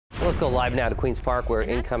let's go live now to Queen's Park, where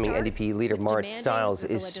incoming NDP leader Marit Stiles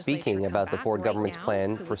is speaking about the Ford government's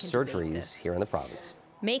plan for surgeries here in the province.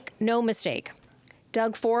 Make no mistake,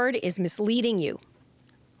 Doug Ford is misleading you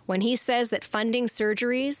when he says that funding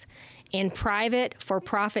surgeries in private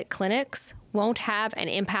for-profit clinics won't have an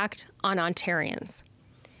impact on Ontarians.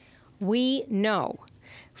 We know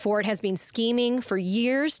Ford has been scheming for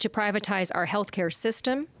years to privatize our healthcare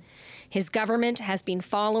system. His government has been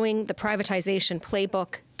following the privatization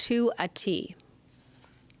playbook to a T.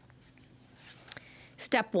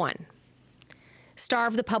 Step one,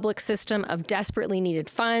 starve the public system of desperately needed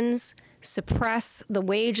funds, suppress the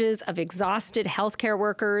wages of exhausted healthcare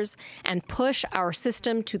workers, and push our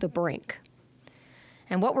system to the brink.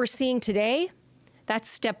 And what we're seeing today, that's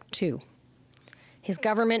step two. His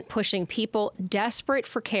government pushing people desperate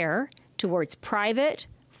for care towards private,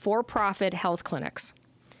 for-profit health clinics.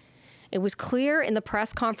 It was clear in the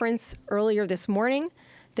press conference earlier this morning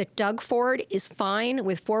that Doug Ford is fine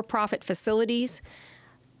with for-profit facilities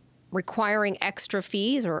requiring extra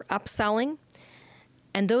fees or upselling.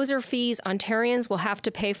 And those are fees Ontarians will have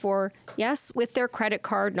to pay for, yes, with their credit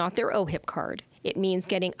card, not their OHIP card. It means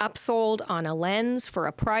getting upsold on a lens for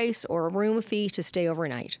a price or a room fee to stay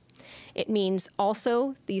overnight. It means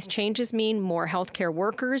also, these changes mean more healthcare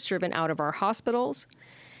workers driven out of our hospitals.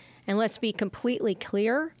 And let's be completely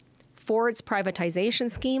clear, Ford's privatization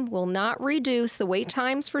scheme will not reduce the wait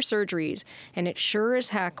times for surgeries, and it sure as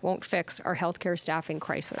heck won't fix our healthcare staffing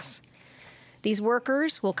crisis. These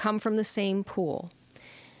workers will come from the same pool.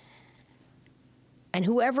 And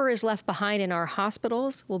whoever is left behind in our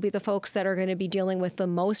hospitals will be the folks that are going to be dealing with the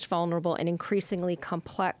most vulnerable and increasingly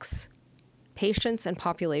complex patients and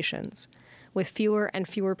populations, with fewer and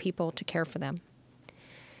fewer people to care for them.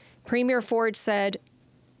 Premier Ford said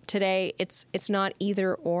today it's not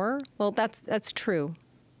either or. Well, that's true.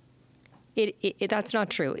 That's not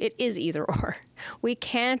true. It is either or. We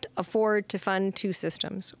can't afford to fund two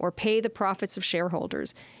systems or pay the profits of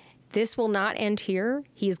shareholders. This will not end here.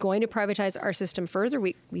 He is going to privatize our system further.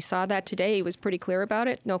 We saw that today. He was pretty clear about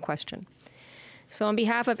it, no question. So on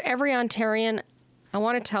behalf of every Ontarian, I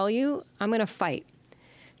want to tell you, I'm going to fight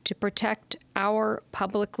to protect our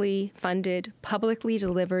publicly funded, publicly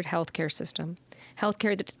delivered healthcare system.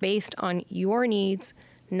 Healthcare that's based on your needs,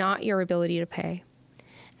 not your ability to pay.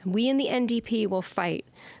 And we in the NDP will fight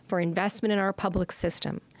for investment in our public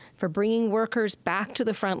system, for bringing workers back to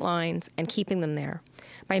the front lines and keeping them there,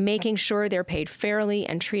 by making sure they're paid fairly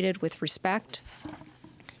and treated with respect.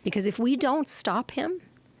 Because if we don't stop him,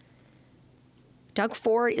 Doug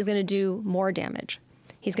Ford is going to do more damage.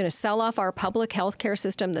 He's going to sell off our public health care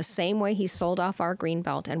system the same way he sold off our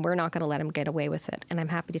Greenbelt, and we're not going to let him get away with it. And I'm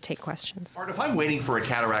happy to take questions. If I'm waiting for a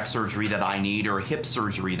cataract surgery that I need or a hip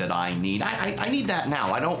surgery that I need, I need that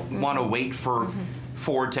now. I don't want to wait for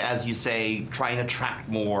Ford to, as you say, try and attract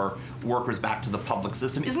more workers back to the public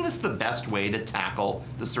system. Isn't this the best way to tackle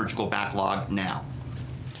the surgical backlog now?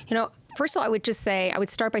 You know, first of all, I would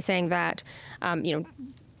start by saying that,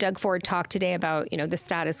 Doug Ford talked today about, the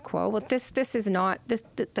status quo. Well, this is not,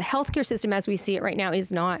 the healthcare system as we see it right now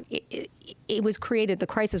is not, it was created, the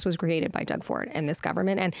crisis was created by Doug Ford and this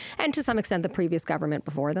government, and to some extent the previous government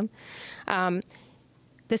before them.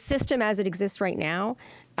 The system as it exists right now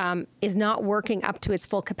is not working up to its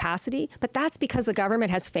full capacity, but that's because the government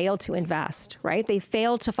has failed to invest, right? They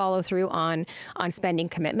failed to follow through on spending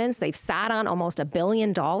commitments. They've sat on almost $1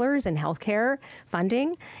 billion in healthcare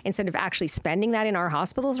funding instead of actually spending that in our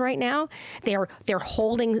hospitals right now. They're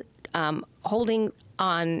holding on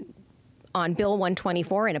Bill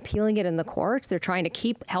 124 and appealing it in the courts. They're trying to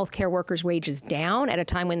keep healthcare workers' wages down at a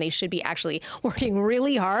time when they should be actually working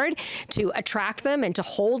really hard to attract them and to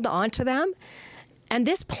hold on to them. And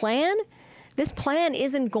this plan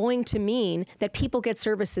isn't going to mean that people get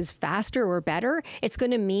services faster or better. It's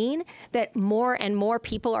going to mean that more and more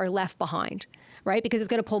people are left behind, right? Because it's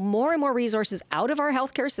going to pull more and more resources out of our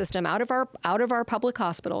healthcare system, out of our public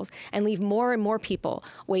hospitals, and leave more and more people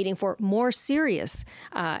waiting for more serious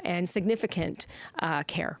and significant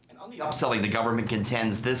care. And on the upselling, the government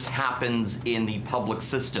contends this happens in the public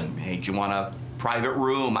system. Hey, do you want a private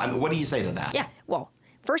room? What do you say to that? Yeah, well,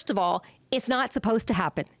 first of all, it's not supposed to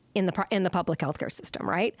happen in the public healthcare system,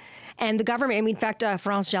 right? And the government, in fact,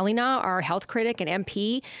 France Gélinas, our health critic and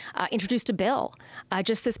MP, introduced a bill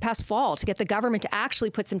just this past fall to get the government to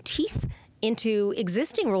actually put some teeth into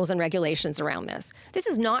existing rules and regulations around this. This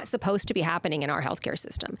is not supposed to be happening in our healthcare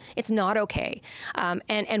system. It's not okay.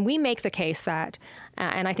 And we make the case that,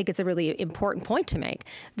 and I think it's a really important point to make,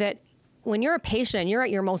 that when you're a patient and you're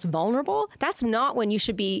at your most vulnerable, that's not when you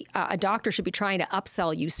should be, a doctor should be trying to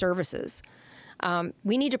upsell you services.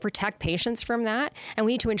 We need to protect patients from that, and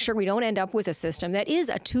we need to ensure we don't end up with a system that is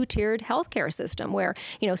a two-tiered healthcare system where,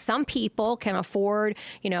 some people can afford,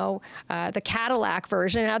 the Cadillac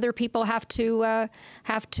version, and other people have to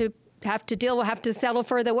settle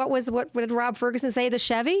for the, what did Rob Ferguson say, the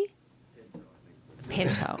Chevy?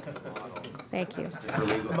 Pinto. Thank you. For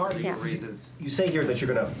legal reasons. You say here that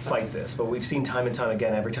you're going to fight this, but we've seen time and time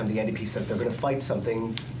again, every time the NDP says they're going to fight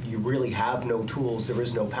something, you really have no tools, there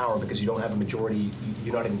is no power because you don't have a majority,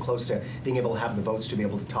 you're not even close to being able to have the votes to be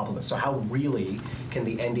able to topple this. So how really can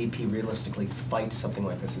the NDP realistically fight something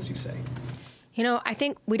like this, as you say? I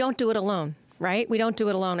think we don't do it alone. Right? We don't do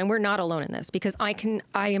it alone, and we're not alone in this, because I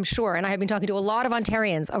am sure, and I have been talking to a lot of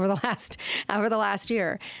Ontarians over the last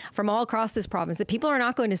year from all across this province, that people are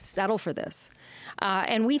not going to settle for this.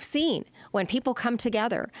 And we've seen when people come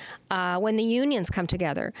together, when the unions come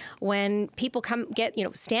together, when people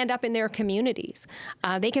stand up in their communities,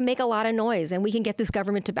 they can make a lot of noise, and we can get this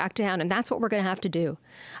government to back down, and that's what we're going to have to do.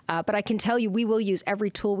 But I can tell you, we will use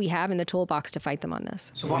every tool we have in the toolbox to fight them on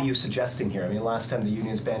this. So what are you suggesting here? I mean, last time the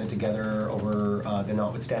unions banded together over the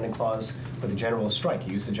notwithstanding clause for the general strike.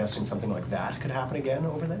 Are you suggesting something like that could happen again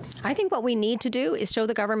over this? I think what we need to do is show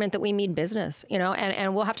the government that we mean business,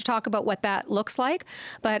 and we'll have to talk about what that looks like.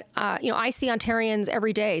 But, I see Ontarians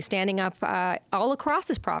every day standing up all across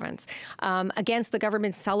this province against the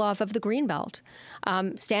government's sell-off of the Greenbelt,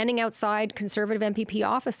 standing outside Conservative MPP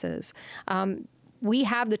offices. We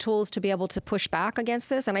have the tools to be able to push back against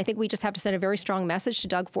this, and I think we just have to send a very strong message to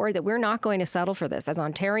Doug Ford that we're not going to settle for this as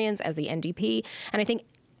Ontarians, as the NDP, and I think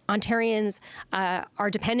Ontarians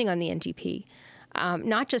are depending on the NDP.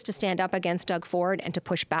 Not just to stand up against Doug Ford and to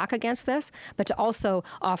push back against this, but to also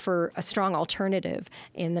offer a strong alternative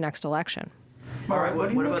in the next election. All right,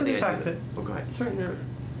 what about the fact that... Oh, go ahead.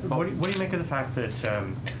 What do you make of the fact that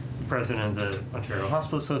President of the Ontario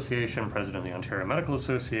Hospital Association, President of the Ontario Medical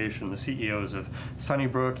Association, the CEOs of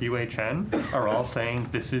Sunnybrook, UHN are all saying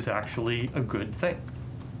this is actually a good thing?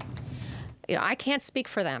 I can't speak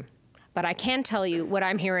for them, but I can tell you what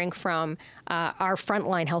I'm hearing from our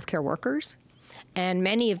frontline healthcare workers and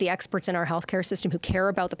many of the experts in our healthcare system who care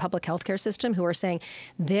about the public healthcare system, who are saying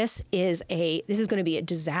this is going to be a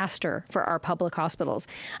disaster for our public hospitals.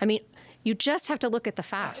 I mean, you just have to look at the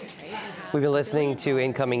facts. We've been listening to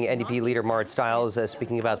incoming NDP leader Mart Stiles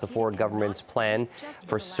speaking about the Ford government's plan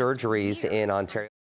for surgeries in Ontario.